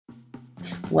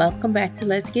Welcome back to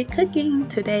Let's Get Cooking.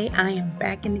 Today I am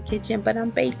back in the kitchen, but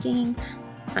I'm baking.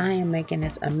 I am making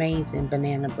this amazing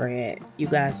banana bread. You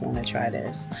guys want to try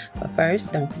this. But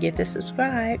first, don't forget to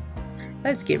subscribe.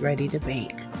 Let's get ready to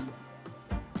bake.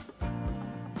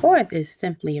 For this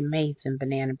simply amazing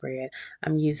banana bread,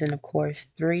 I'm using, of course,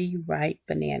 3 ripe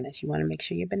bananas. You want to make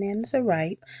sure your bananas are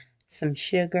ripe. Some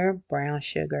sugar, brown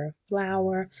sugar,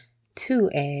 flour, 2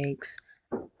 eggs,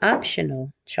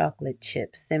 optional chocolate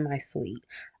chips, semi-sweet,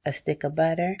 a stick of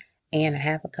butter, and a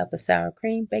half a cup of sour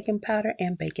cream, baking powder,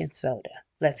 and baking soda.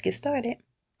 Let's get started.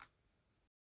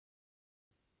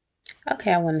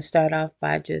 Okay, I want to start off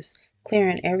by just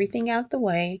clearing everything out the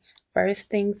way. First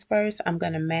things first, I'm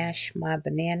going to mash my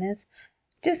bananas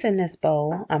just in this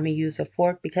bowl. I'm going to use a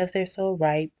fork because they're so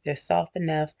ripe. They're soft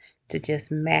enough to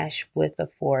just mash with a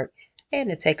fork.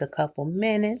 It'll take a couple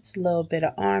minutes, a little bit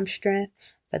of arm strength,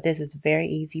 but this is a very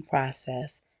easy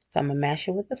process. So I'm going to mash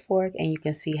it with a fork and you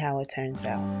can see how it turns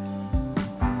out.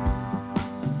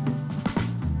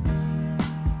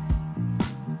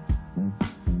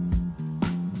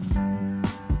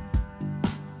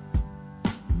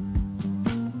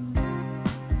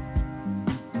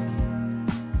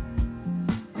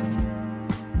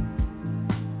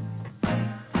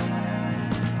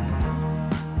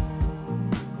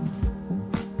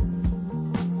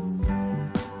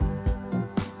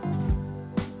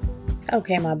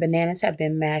 Okay, my bananas have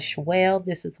been mashed well.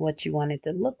 This is what you want it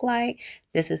to look like.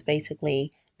 This is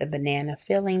basically the banana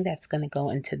filling that's going to go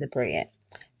into the bread.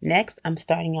 Next, I'm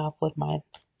starting off with my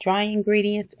dry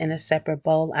ingredients in a separate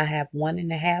bowl. I have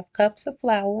 1½ cups of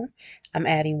flour. I'm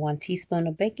adding 1 teaspoon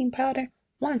of baking powder,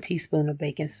 1 teaspoon of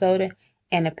baking soda,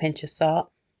 and a pinch of salt.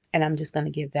 And I'm just going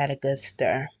to give that a good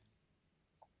stir.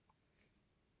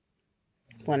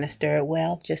 Want to stir it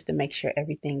well just to make sure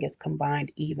everything is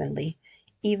combined evenly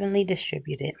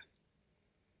distributed.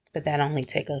 But that only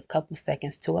take a couple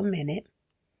seconds to a minute.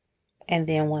 And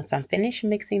then once I'm finished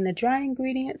mixing the dry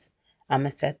ingredients, I'm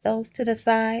going to set those to the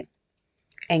side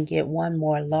and get one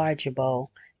more larger bowl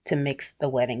to mix the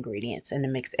wet ingredients and to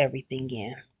mix everything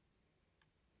in.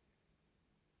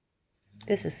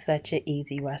 This is such an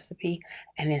easy recipe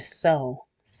and it's so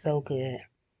good.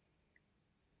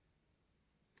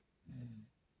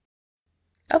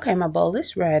 Okay, my bowl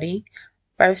is ready.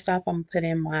 First off, I'm going to put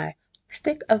in my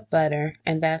stick of butter,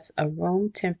 and that's a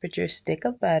room temperature stick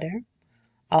of butter.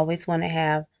 Always want to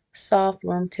have soft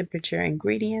room temperature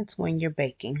ingredients when you're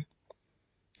baking.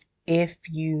 If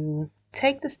you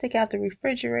take the stick out the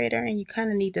refrigerator and you kind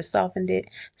of need to soften it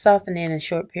in a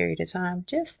short period of time,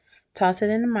 just toss it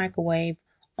in the microwave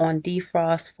on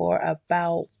defrost for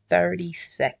about 30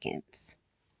 seconds.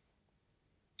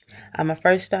 I'm going to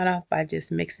first start off by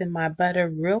just mixing my butter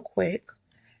real quick,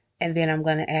 and then I'm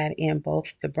going to add in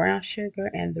both the brown sugar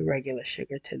and the regular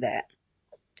sugar to that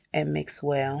and mix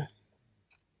well.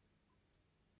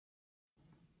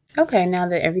 Okay, now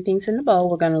that everything's in the bowl,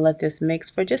 we're going to let this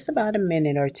mix for just about a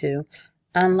minute or two.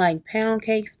 Unlike pound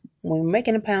cakes, when we're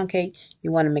making a pound cake,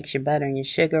 you want to mix your butter and your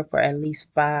sugar for at least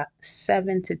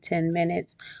 7 to 10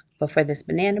 minutes. But for this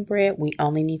banana bread, we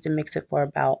only need to mix it for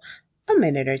about a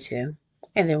minute or two.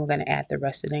 And then we're going to add the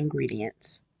rest of the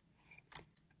ingredients.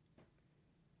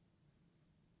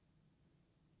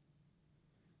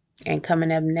 And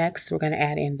coming up next, we're going to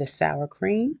add in the sour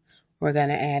cream. We're going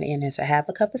to add in a half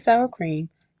a cup of sour cream,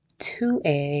 2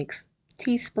 eggs,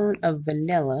 teaspoon of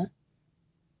vanilla,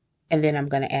 and then I'm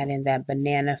going to add in that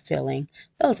banana filling,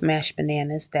 those mashed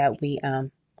bananas that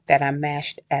that I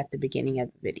mashed at the beginning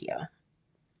of the video.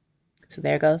 So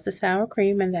there goes the sour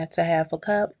cream, and that's a half a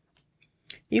cup.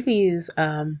 You can use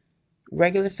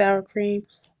regular sour cream,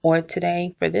 or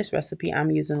today for this recipe I'm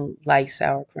using light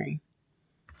sour cream.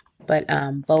 But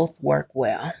both work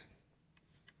well.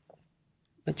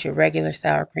 But your regular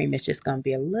sour cream is just going to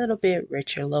be a little bit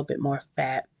richer, a little bit more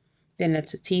fat. Then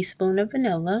it's a teaspoon of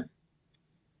vanilla.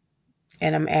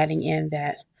 And I'm adding in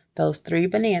those 3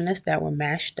 bananas that were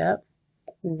mashed up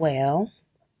well.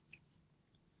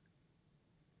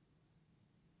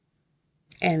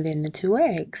 And then the 2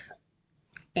 eggs.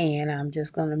 And I'm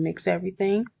just going to mix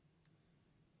everything.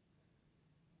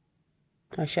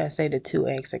 Or should I say the 2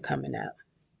 eggs are coming out.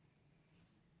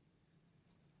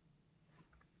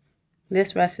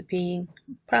 This recipe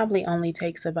probably only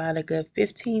takes about a good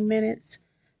 15 minutes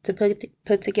to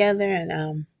put together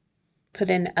and put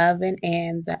in the oven.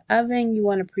 And the oven, you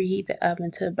want to preheat the oven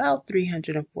to about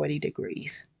 340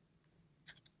 degrees.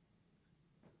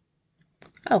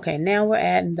 Okay, now we're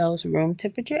adding those room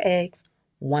temperature eggs.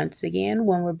 Once again,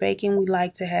 when we're baking, we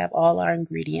like to have all our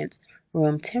ingredients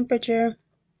room temperature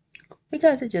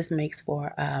because it just makes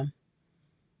for a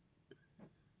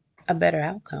better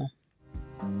outcome.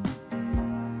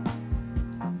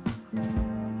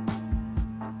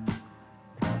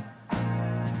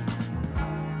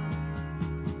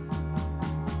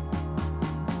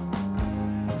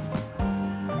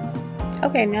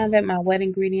 Okay, now that my wet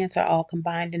ingredients are all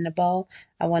combined in the bowl,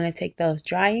 I want to take those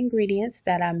dry ingredients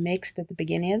that I mixed at the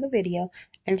beginning of the video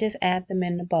and just add them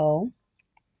in the bowl.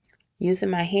 Using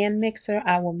my hand mixer,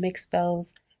 I will mix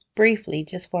those briefly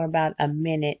just for about a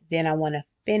minute. Then I want to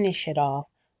finish it off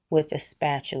with a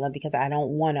spatula because I don't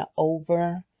want to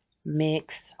over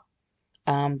mix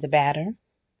the batter.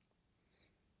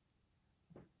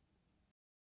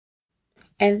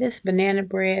 And this banana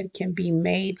bread can be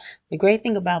made. The great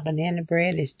thing about banana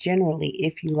bread is generally,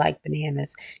 if you like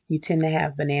bananas, you tend to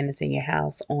have bananas in your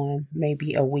house on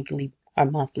maybe a weekly or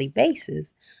monthly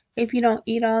basis. If you don't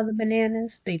eat all the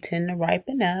bananas, they tend to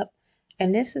ripen up.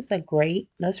 And this is a great,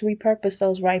 let's repurpose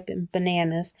those ripened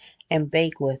bananas and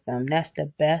bake with them. That's the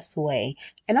best way.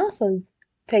 And also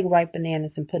take ripe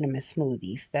bananas and put them in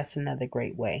smoothies. That's another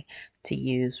great way to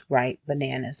use ripe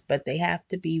bananas. But they have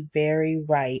to be very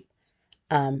ripe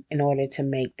in order to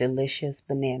make delicious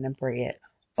banana bread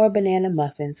or banana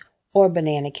muffins or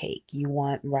banana cake. You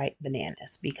want ripe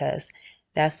bananas because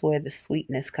that's where the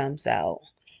sweetness comes out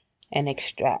and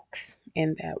extracts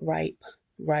in that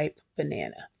ripe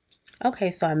banana.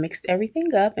 Okay, so I mixed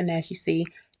everything up, and as you see,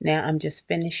 now I'm just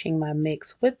finishing my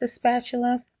mix with the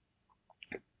spatula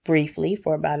briefly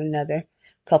for about another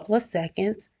couple of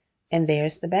seconds, and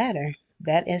there's the batter.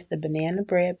 That is the banana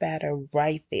bread batter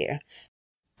right there.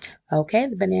 Okay,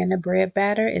 the banana bread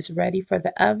batter is ready for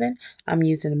the oven. I'm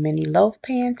using a mini loaf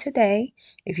pan today.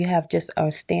 If you have just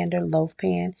a standard loaf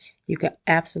pan, you can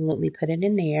absolutely put it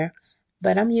in there.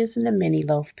 But I'm using a mini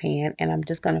loaf pan, and I'm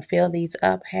just going to fill these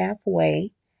up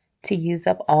halfway to use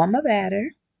up all my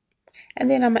batter. And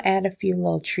then I'm going to add a few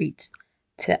little treats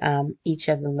to each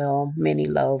of the little mini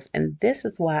loaves. And this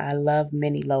is why I love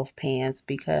mini loaf pans,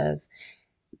 because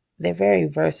they're very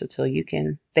versatile.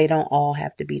 They don't all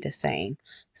have to be the same.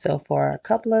 So for a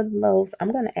couple of loaves,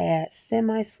 I'm going to add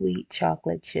semi-sweet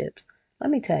chocolate chips. Let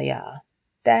me tell y'all,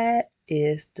 that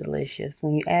is delicious.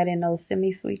 When you add in those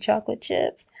semi-sweet chocolate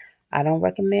chips, I don't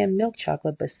recommend milk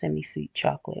chocolate, but semi-sweet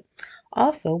chocolate.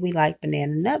 Also, we like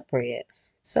banana nut bread.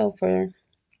 So for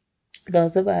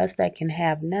those of us that can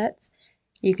have nuts,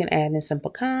 you can add in some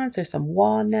pecans or some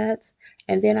walnuts.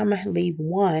 And then I'm going to leave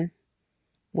one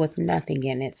with nothing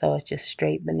in it. So it's just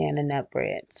straight banana nut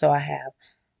bread. So I have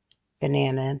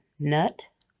banana nut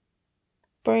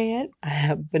bread, I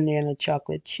have banana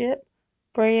chocolate chip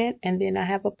bread, and then I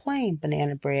have a plain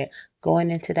banana bread going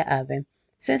into the oven.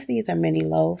 Since these are mini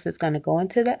loaves, it's going to go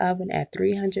into the oven at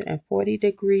 340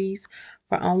 degrees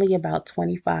for only about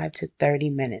 25 to 30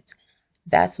 minutes.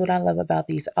 That's what I love about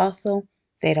these also.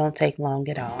 They don't take long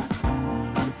at all.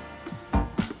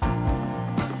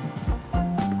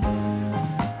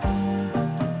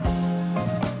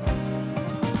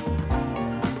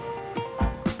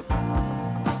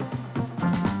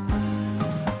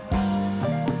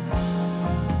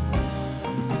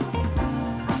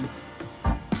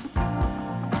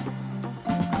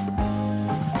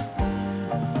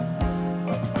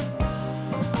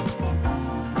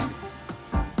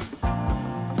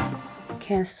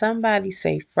 Can somebody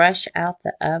say fresh out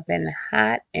the oven,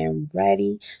 hot and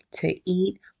ready to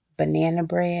eat banana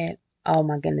bread? Oh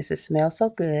my goodness, it smells so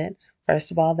good.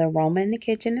 First of all, the aroma in the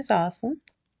kitchen is awesome.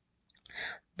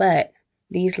 But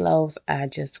these loaves are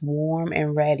just warm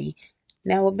and ready.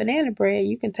 Now with banana bread,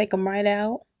 you can take them right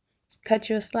out, cut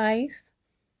you a slice,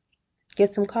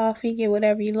 get some coffee, get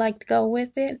whatever you like to go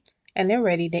with it, and they're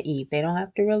ready to eat. They don't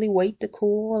have to really wait to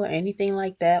cool or anything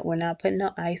like that. We're not putting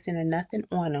no icing or nothing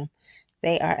on them.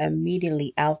 They are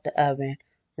immediately out the oven,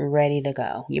 ready to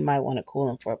go. You might want to cool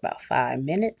them for about 5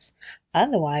 minutes.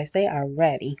 Otherwise, they are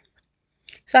ready.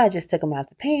 So I just took them out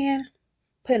the pan,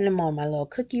 putting them on my little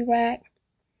cookie rack.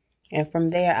 And from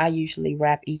there, I usually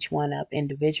wrap each one up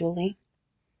individually.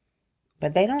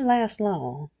 But they don't last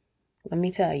long. Let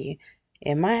me tell you,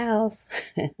 in my house,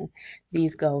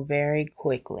 these go very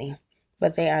quickly.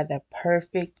 But they are the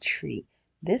perfect treat.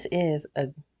 This is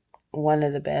one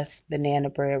of the best banana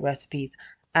bread recipes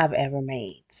I've ever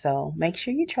made. So make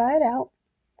sure you try it out.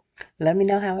 Let me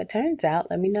know how it turns out.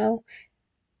 Let me know,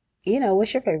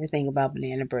 what's your favorite thing about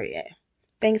banana bread.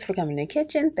 Thanks for coming to the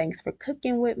kitchen. Thanks for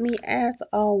cooking with me. As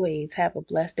always, have a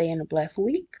blessed day and a blessed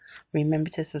week. Remember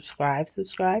to subscribe,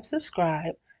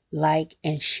 like,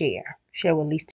 and share. Share with at least